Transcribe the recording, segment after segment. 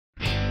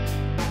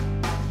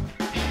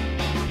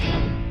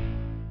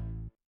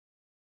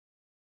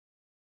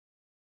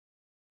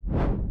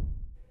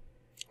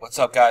What's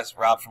up guys,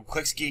 Rob from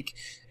ClicksGeek.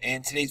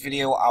 In today's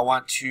video I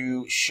want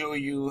to show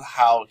you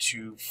how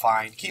to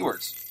find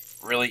keywords.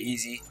 Really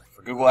easy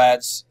for Google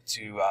Ads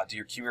to do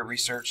your keyword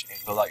research and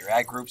build out your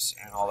ad groups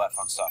and all that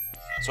fun stuff.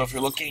 So if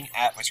you're looking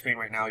at my screen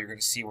right now, you're going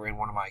to see we're in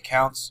one of my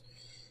accounts.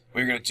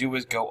 What you're going to do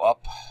is go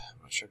up.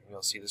 I'm not sure if you'll be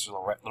able to see this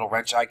little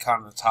wrench icon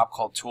on the top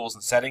called Tools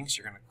and Settings.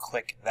 You're going to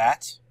click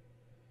that.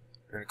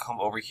 You're going to come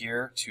over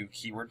here to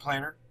Keyword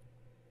Planner.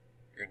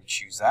 You're going to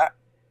choose that.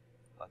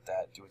 Let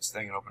that do its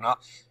thing and open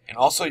up. And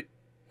also,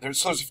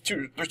 there's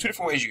two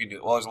different ways you can do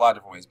it. Well, there's a lot of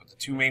different ways, but the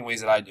two main ways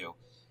that I do,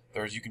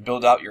 you can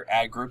build out your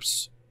ad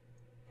groups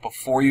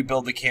before you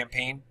build the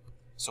campaign,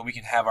 so we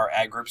can have our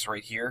ad groups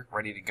right here,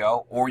 ready to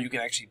go, or you can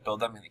actually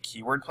build them in the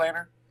Keyword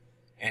Planner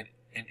and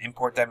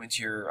import them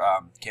into your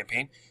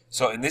campaign.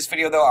 So in this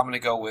video, though, I'm going to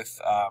go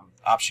with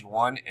option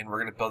one, and we're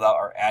going to build out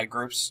our ad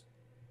groups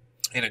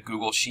in a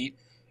Google Sheet,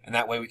 and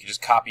that way we can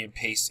just copy and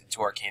paste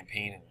into our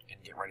campaign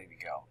and get ready to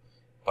go.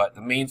 But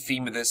the main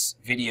theme of this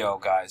video,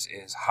 guys,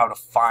 is how to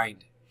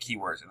find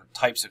keywords and the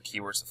types of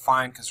keywords to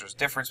find, because there's a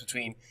difference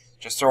between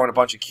just throwing a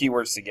bunch of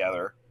keywords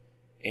together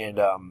and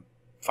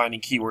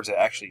finding keywords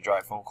that actually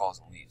drive phone calls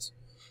and leads.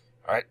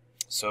 Alright,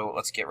 so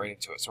let's get right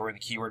into it. So we're in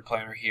the Keyword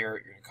Planner here.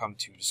 You're going to come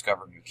to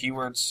Discover New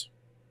Keywords.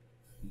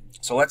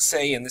 So let's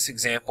say in this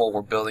example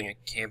we're building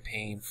a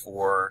campaign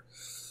for,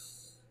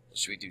 what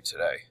should we do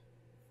today?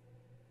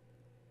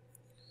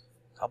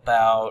 How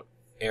about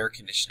air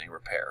conditioning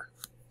repair?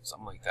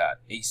 Something like that.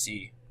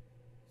 AC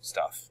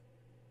stuff.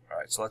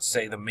 Alright, so let's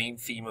say the main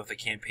theme of the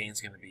campaign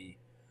is going to be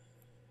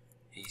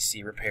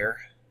AC repair.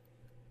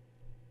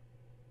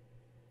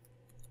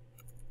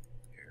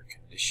 Air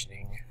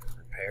conditioning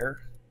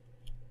repair.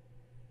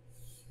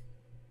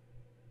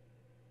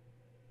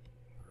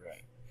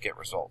 Alright, get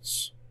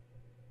results.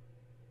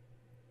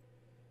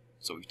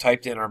 So we've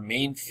typed in our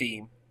main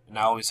theme, and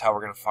now is how we're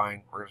going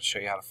to show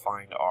you how to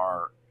find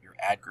your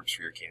ad groups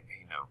for your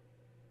campaign now.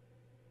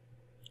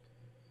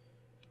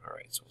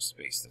 Alright, so we'll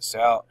space this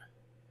out.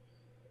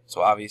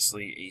 So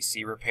obviously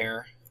AC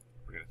repair,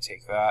 we're going to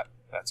take that.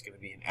 That's going to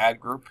be an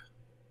ad group.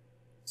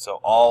 So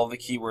all the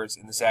keywords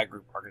in this ad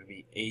group are going to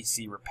be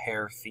AC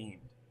repair themed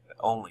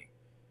only.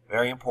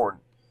 Very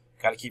important.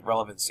 Got to keep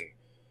relevancy.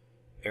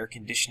 Air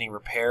conditioning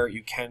repair,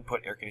 you can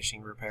put air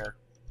conditioning repair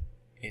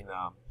in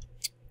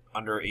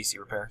under AC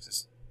repair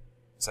just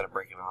instead of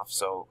breaking it off.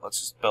 So let's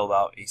just build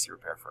out AC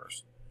repair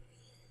first.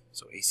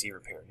 So AC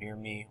repair near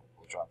me,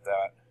 we'll drop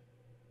that.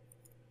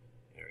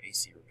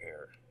 AC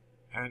repair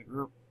ad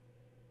group,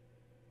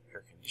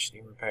 air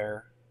conditioning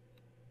repair.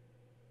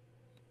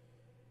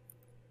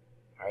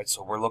 Alright,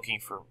 so we're looking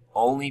for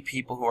only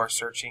people who are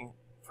searching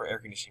for air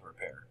conditioning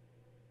repair.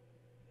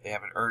 They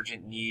have an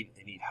urgent need,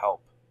 they need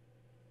help.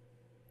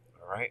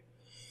 Alright,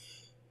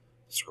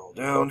 scroll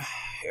down,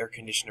 air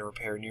conditioner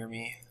repair near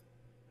me.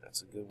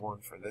 That's a good one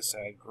for this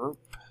ad group.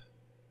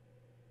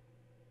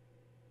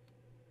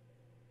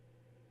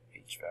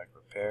 HVAC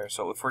repair.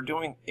 So if we're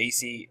doing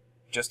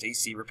just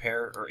AC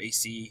repair or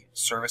AC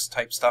service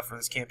type stuff for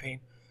this campaign,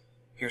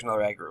 here's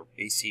another ad group,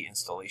 AC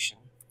installation.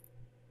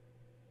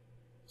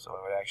 So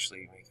I would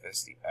actually make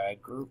this the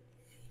ad group.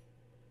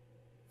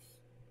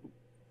 1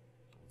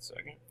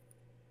 second.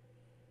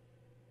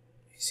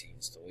 AC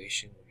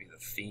installation would be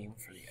the theme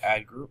for the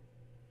ad group.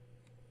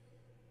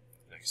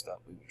 Next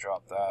up, we would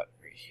drop that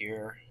right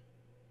here.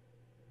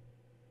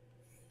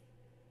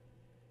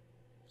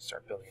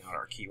 Start building out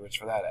our keywords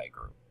for that ad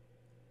group.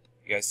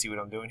 You guys see what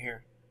I'm doing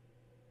here?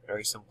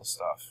 Very simple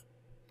stuff.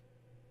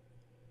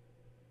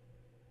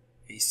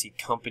 AC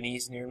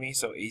companies near me,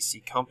 so AC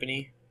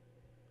company.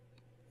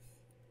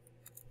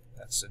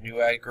 That's a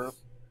new ad group.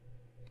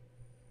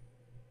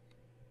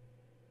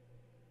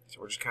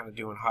 So we're just kind of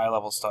doing high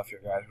level stuff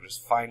here, guys. We're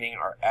just finding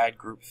our ad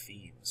group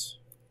themes.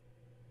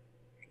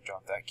 You can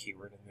drop that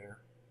keyword in there.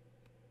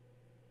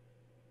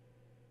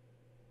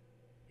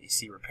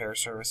 AC repair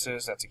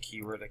services, that's a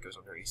keyword that goes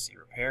under AC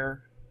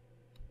repair.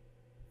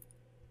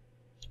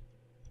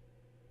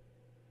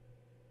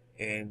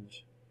 And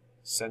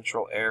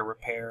central air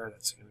repair,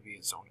 that's going to be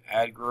its own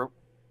ad group.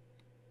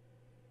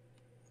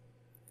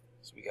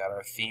 So we got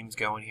our themes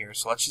going here.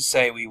 So let's just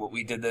say we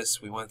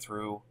went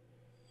through,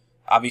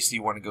 obviously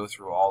you want to go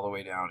through all the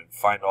way down and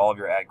find all of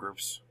your ad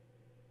groups.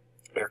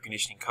 Air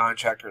conditioning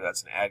contractor,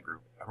 that's an ad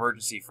group.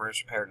 Emergency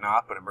furnace repair,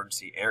 not, but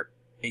emergency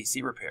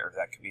AC repair,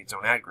 that could be its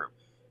own ad group.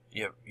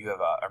 You have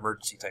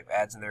emergency type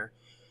ads in there.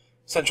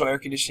 Central air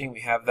conditioning,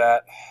 we have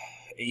that.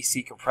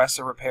 AC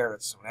compressor repair,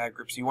 that's some ad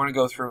groups. So you want to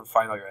go through and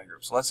find all your ad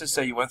groups. So let's just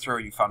say you went through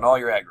and you found all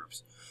your ad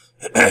groups.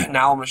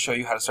 Now I'm going to show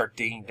you how to start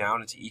digging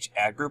down into each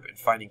ad group and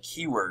finding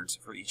keywords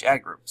for each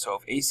ad group. So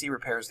if AC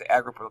repair is the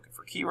ad group we're looking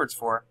for keywords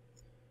for,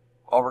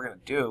 all we're going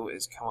to do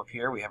is come up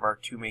here. We have our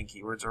two main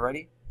keywords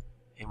already,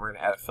 and we're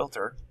going to add a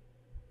filter,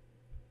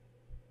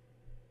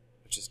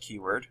 which is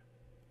keyword.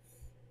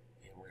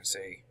 And we're going to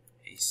say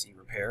AC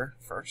repair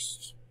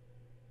first.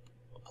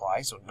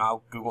 Apply. So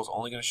now Google's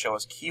only going to show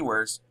us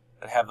keywords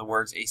that have the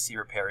words AC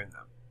repair in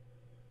them.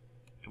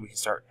 And we can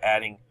start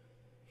adding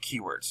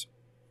keywords.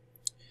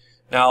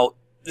 Now,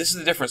 this is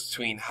the difference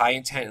between high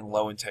intent and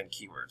low intent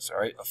keywords. All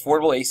right,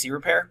 affordable AC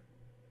repair.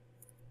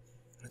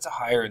 It's a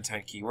higher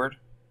intent keyword,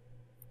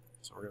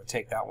 so we're going to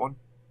take that one.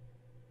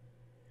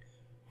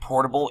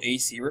 Portable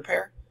AC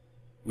repair.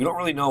 We don't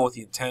really know what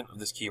the intent of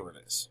this keyword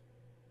is.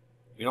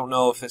 We don't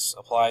know if this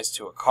applies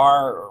to a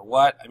car or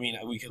what. I mean,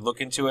 we could look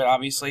into it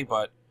obviously,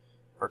 but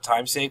for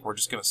time's sake, we're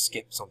just going to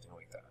skip something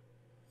like that.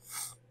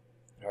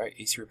 All right,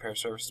 AC repair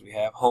services we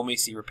have. Home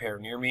AC repair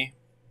near me.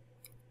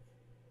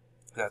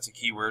 That's a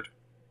keyword.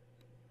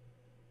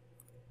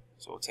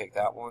 So we'll take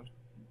that one.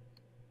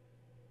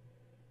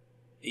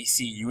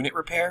 AC unit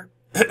repair.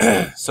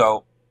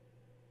 So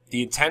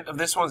the intent of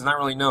this one is not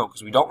really known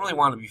because we don't really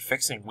want to be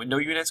fixing window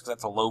units because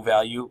that's a low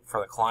value for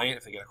the client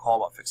if they get a call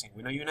about fixing a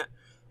window unit.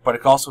 But it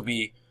could also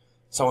be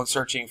someone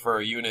searching for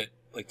a unit,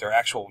 like their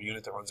actual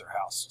unit that runs their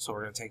house. So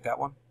we're going to take that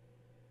one.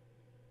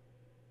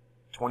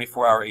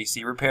 24-hour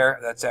AC repair.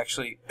 That's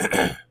actually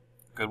a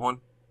good one.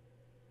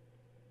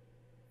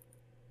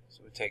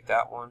 So we take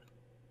that one.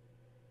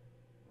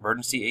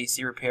 Emergency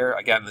AC repair.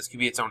 Again, this could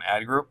be its own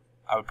ad group.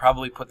 I would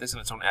probably put this in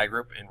its own ad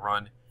group and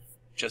run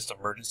just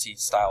emergency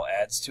style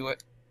ads to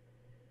it.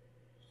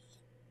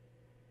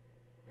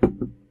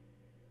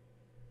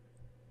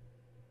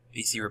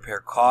 AC repair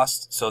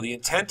cost. So the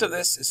intent of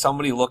this is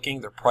somebody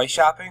looking, they're price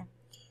shopping.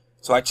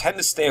 So I tend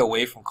to stay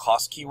away from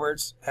cost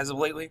keywords as of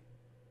lately.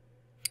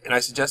 And I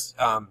suggest,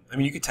 I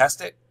mean, you could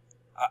test it.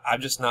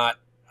 I'm just not,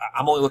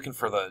 I'm only looking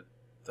for the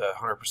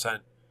 100%,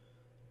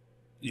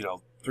 you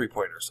know,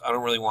 three-pointers. I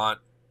don't really want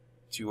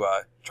to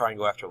try and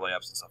go after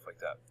layups and stuff like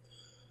that.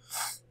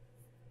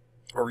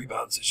 Or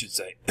rebounds, I should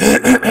say.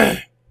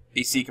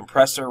 AC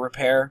compressor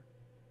repair.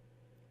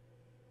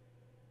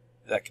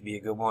 That could be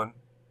a good one.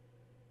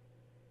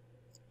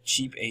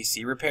 Cheap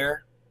AC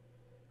repair.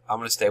 I'm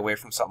going to stay away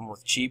from something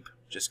with cheap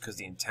just because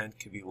the intent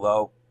could be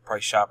low.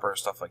 Price shopper,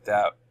 stuff like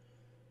that.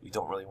 We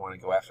don't really want to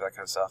go after that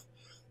kind of stuff.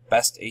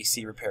 Best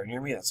AC repair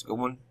near me. That's a good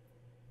one.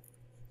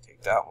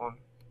 Take that one.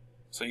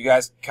 So you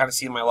guys kind of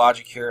see my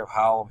logic here of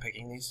how I'm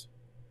picking these.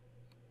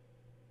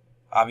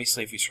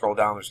 Obviously, if you scroll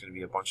down, there's going to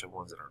be a bunch of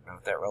ones that are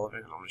not that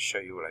relevant. I'm going to show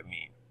you what I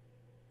mean.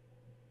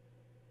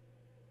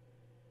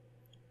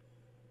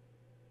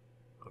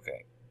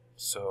 Okay,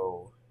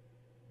 so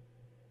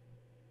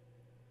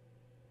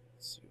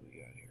let's see what we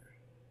got here.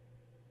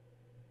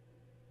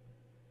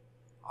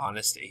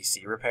 Honest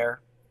AC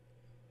repair.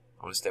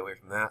 I'm going to stay away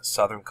from that.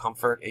 Southern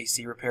Comfort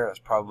AC repair. That's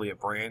probably a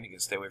brand. You can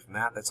stay away from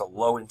that. That's a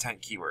low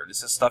intent keyword.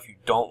 This is stuff you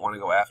don't want to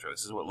go after.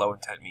 This is what low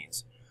intent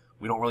means.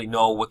 We don't really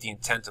know what the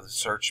intent of the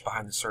search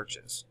behind the search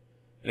is.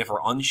 And if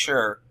we're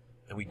unsure,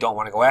 then we don't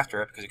want to go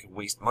after it because it could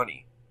waste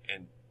money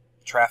and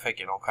traffic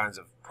and all kinds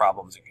of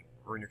problems. It can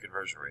ruin your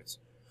conversion rates.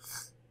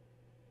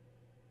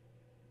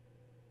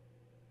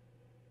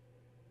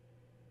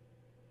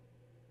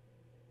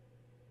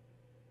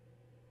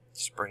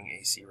 Spring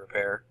AC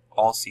repair.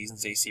 All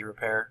seasons AC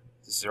repair.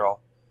 These are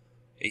all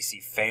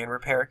AC fan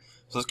repair.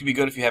 So this could be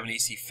good if you have an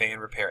AC fan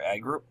repair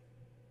ad group.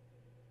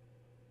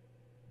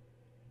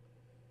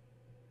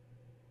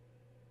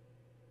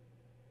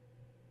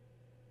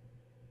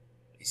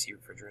 AC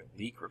refrigerant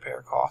leak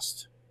repair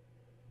cost.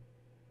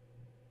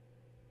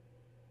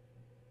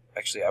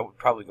 Actually, I would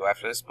probably go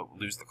after this, but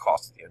lose the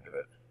cost at the end of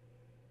it.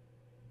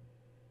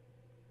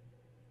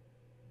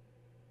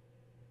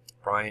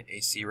 Bryant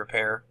AC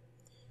repair.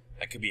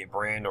 That could be a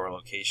brand or a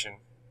location.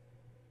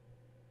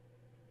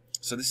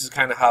 So this is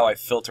kind of how I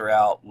filter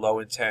out low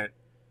intent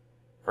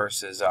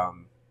versus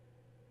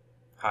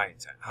high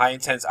intent. High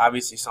intent is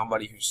obviously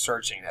somebody who's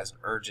searching as an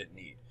urgent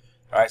need.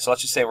 All right, so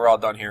let's just say we're all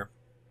done here.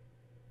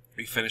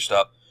 We finished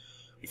up.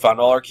 We found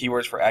all our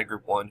keywords for ad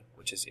group 1,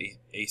 which is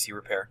AC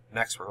repair.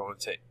 Next, we're going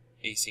to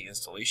AC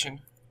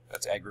installation.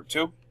 That's ad group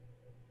 2.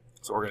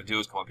 So what we're going to do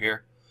is come up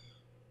here.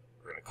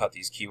 We're going to cut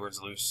these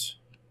keywords loose.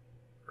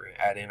 We're going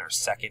to add in our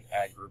second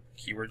ad group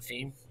keyword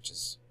theme, which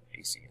is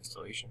AC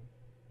installation.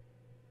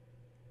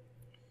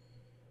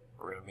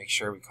 We're going to make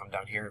sure we come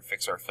down here and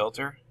fix our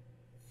filter.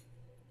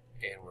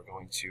 And we're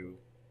going to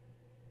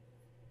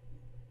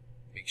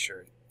make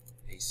sure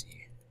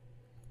AC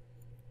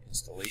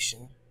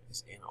installation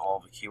is in all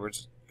the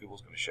keywords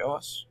Google's going to show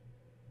us.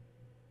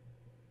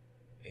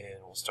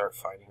 And we'll start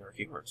finding our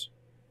keywords.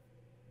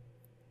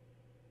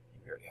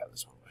 We already have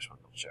this one, but I just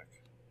want to double check.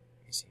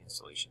 AC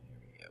installation,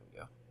 here we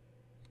go.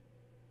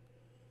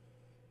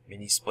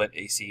 Mini split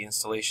AC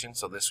installation,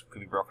 so this could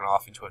be broken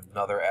off into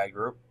another ad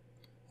group.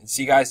 And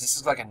see guys, this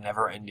is like a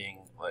never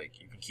ending, like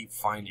you can keep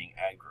finding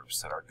ad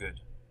groups that are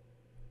good.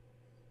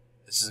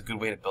 This is a good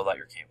way to build out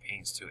your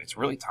campaigns too. It's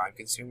really time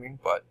consuming,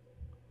 but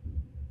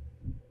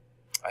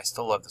I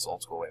still love this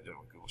old school way of doing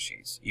it with Google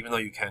Sheets. Even though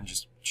you can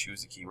just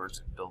choose the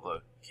keywords and build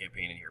a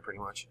campaign in here pretty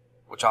much,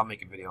 which I'll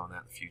make a video on that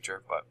in the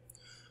future.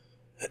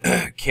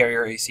 But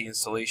carrier AC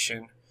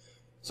installation.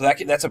 So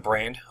that's a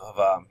brand of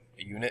a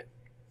unit.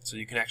 So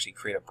you can actually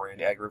create a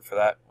brand ad group for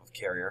that with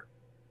carrier.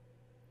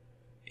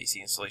 AC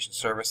installation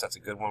service, that's a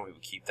good one. We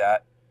would keep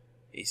that.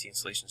 AC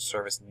installation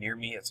service near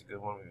me, that's a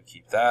good one. We would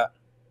keep that.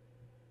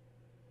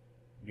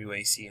 New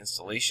AC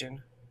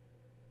installation,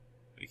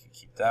 we can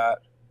keep that.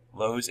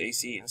 Lowe's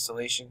AC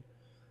installation.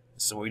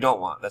 This is what we don't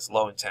want. That's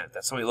low intent.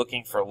 That's somebody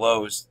looking for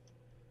Lowe's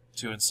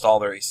to install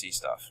their AC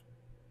stuff,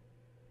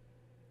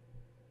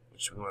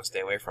 which we want to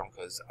stay away from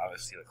because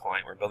obviously the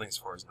client we're building this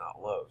for is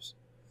not Lowe's.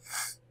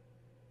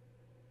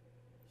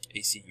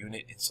 AC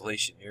unit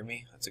installation near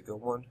me. That's a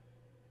good one.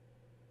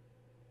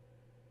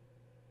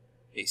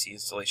 AC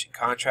installation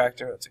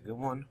contractor. That's a good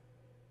one.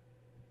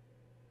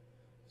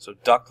 So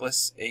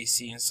ductless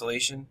AC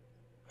installation.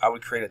 I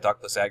would create a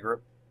ductless ad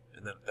group,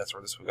 and then that's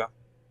where this would go.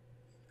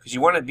 Because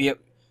you want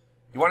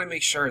to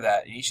make sure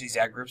that in each of these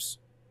ad groups,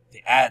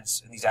 the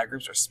ads in these ad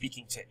groups are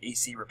speaking to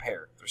AC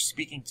repair. They're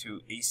speaking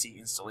to AC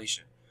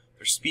installation.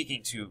 They're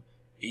speaking to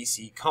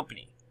AC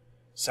company,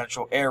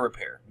 central air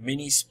repair,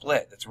 mini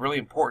split. That's really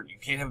important. You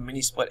can't have a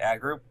mini split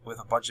ad group with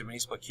a bunch of mini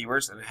split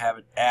keywords and have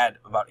an ad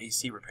about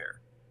AC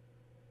repair.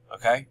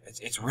 Okay?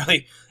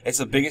 It's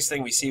the biggest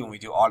thing we see when we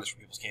do audits for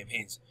people's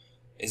campaigns,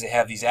 is they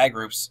have these ad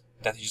groups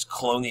that they just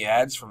clone the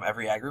ads from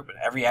every ad group, and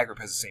every ad group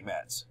has the same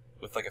ads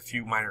with like a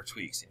few minor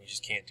tweaks, and you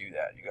just can't do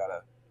that. You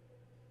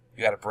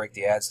gotta break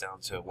the ads down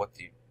to what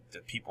the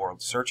people are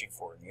searching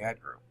for in the ad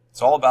group.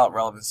 It's all about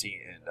relevancy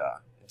and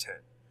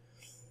intent.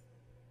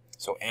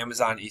 So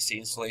Amazon AC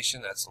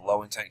installation, that's a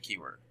low intent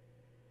keyword.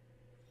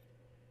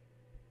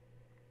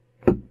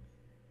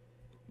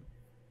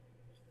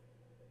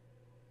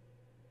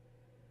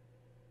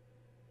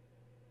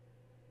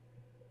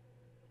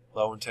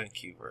 Low intent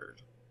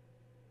keyword.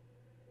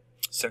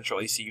 Central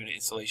AC unit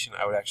installation,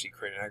 I would actually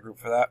create an ad group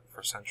for that,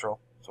 for central,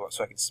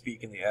 so I can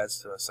speak in the ads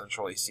to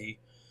central AC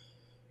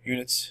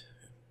units,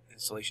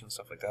 installation,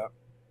 stuff like that.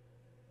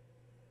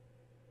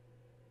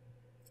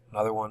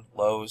 Another one,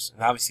 Lowe's,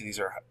 and obviously these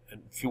are,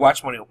 if you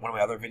watch one of my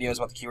other videos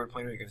about the keyword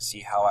planner, you're going to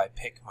see how I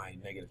pick my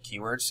negative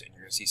keywords, and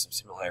you're going to see some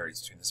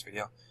similarities between this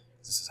video.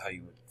 This is how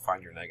you would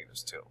find your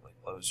negatives too, like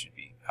Lowe's should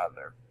be out of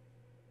there.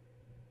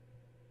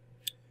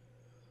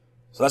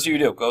 So that's what you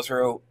do. Go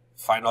through,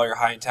 find all your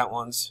high intent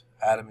ones,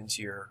 add them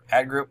into your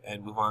ad group,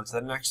 and move on to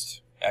the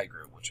next ad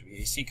group, which would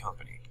be AC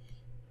company.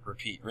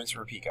 Repeat, rinse and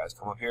repeat, guys.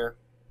 Come up here,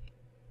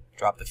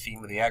 drop the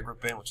theme of the ad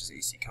group in, which is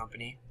AC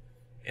company.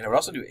 And I would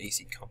also do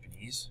AC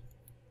companies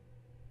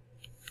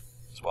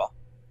as well.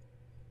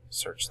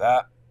 Search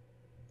that.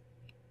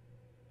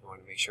 We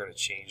want to make sure to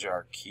change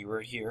our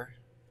keyword here.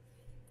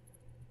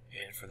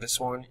 And for this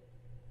one,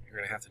 you're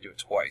going to have to do it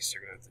twice.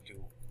 You're going to have to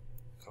do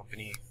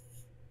company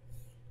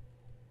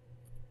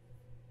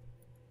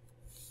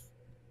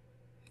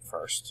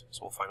first.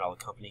 So we'll find all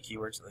the company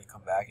keywords and then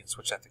come back and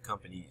switch that to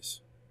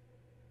companies.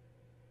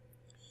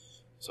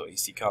 So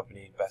AC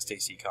company, best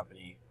AC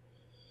company.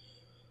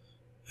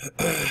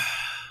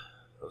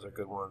 Those are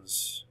good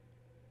ones.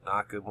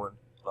 Not good one.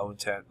 Low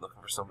intent,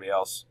 looking for somebody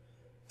else.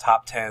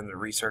 Top 10, they're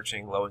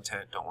researching. Low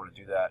intent, don't want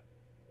to do that.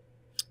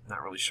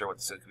 Not really sure what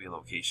this is. It could be a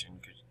location.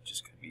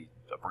 Just could be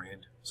a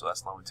brand. So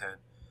that's low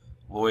intent.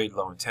 Lloyd,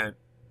 low intent.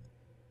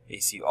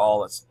 AC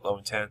All, that's low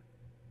intent.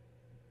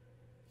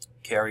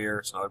 Carrier,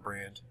 it's another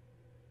brand.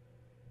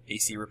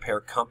 AC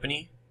Repair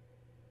Company,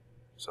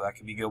 so that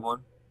could be a good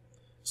one.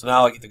 So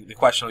now like, the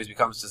question always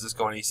becomes, does this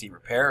go in AC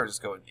Repair or does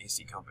this go in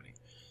AC Company?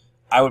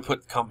 I would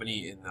put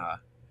company in the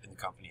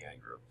company ad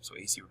group, so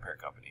AC Repair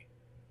Company.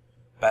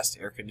 Best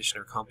Air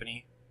Conditioner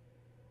Company,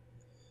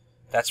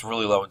 that's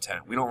really low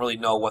intent. We don't really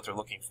know what they're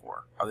looking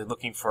for. Are they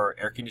looking for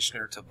air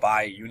conditioner to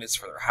buy units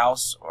for their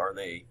house, or are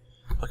they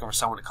looking for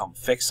someone to come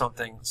fix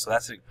something? So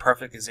that's a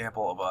perfect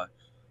example of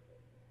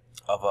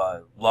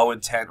a low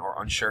intent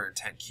or unsure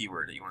intent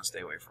keyword that you want to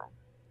stay away from.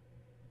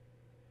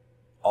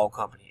 All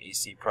company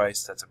AC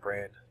price, that's a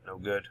brand, no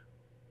good.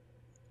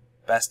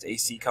 Best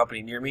AC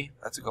company near me,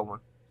 that's a good one.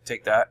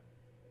 Take that.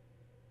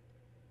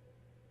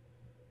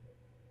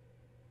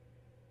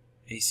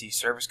 AC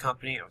service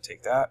company, I would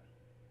take that.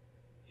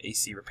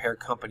 AC repair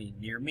company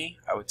near me,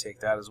 I would take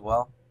that as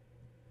well.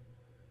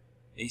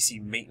 AC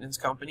maintenance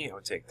company, I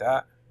would take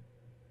that.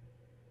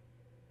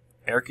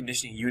 Air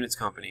conditioning units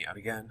company, and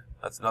again,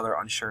 that's another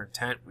unsure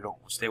intent. We'll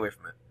stay away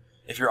from it.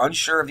 If you're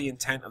unsure of the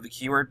intent of the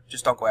keyword,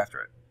 just don't go after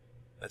it.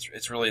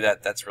 That's really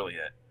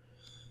it.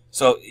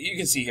 So you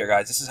can see here,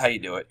 guys, this is how you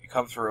do it. You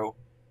come through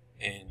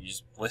and you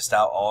just list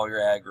out all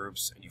your ad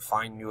groups, and you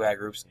find new ad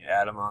groups and you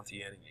add them on to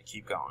the end, and you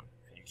keep going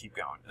and you keep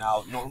going.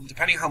 Now,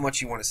 depending on how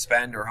much you want to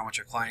spend or how much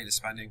your client is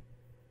spending,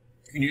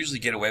 you can usually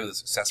get away with a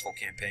successful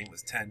campaign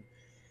with 10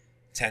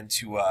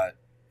 to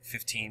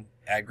 15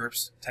 ad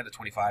groups, 10 to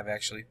 25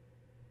 actually.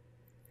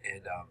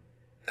 And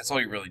that's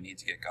all you really need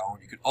to get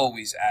going. You can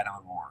always add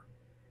on more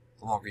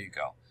the longer you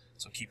go.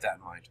 So keep that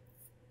in mind.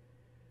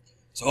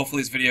 So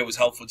hopefully this video was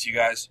helpful to you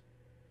guys.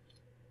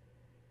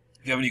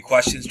 If you have any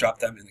questions, drop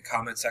them in the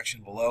comment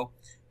section below.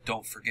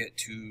 Don't forget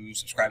to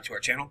subscribe to our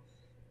channel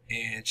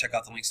and check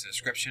out the links in the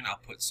description. I'll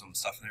put some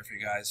stuff in there for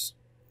you guys.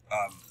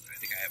 I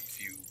think I have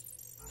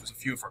there's a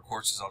few of our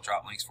courses I'll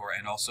drop links for,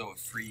 and also a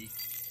free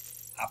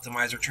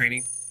optimizer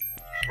training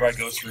where I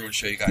go through and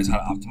show you guys how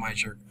to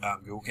optimize your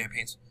Google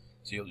campaigns.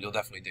 So you'll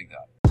definitely dig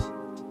that.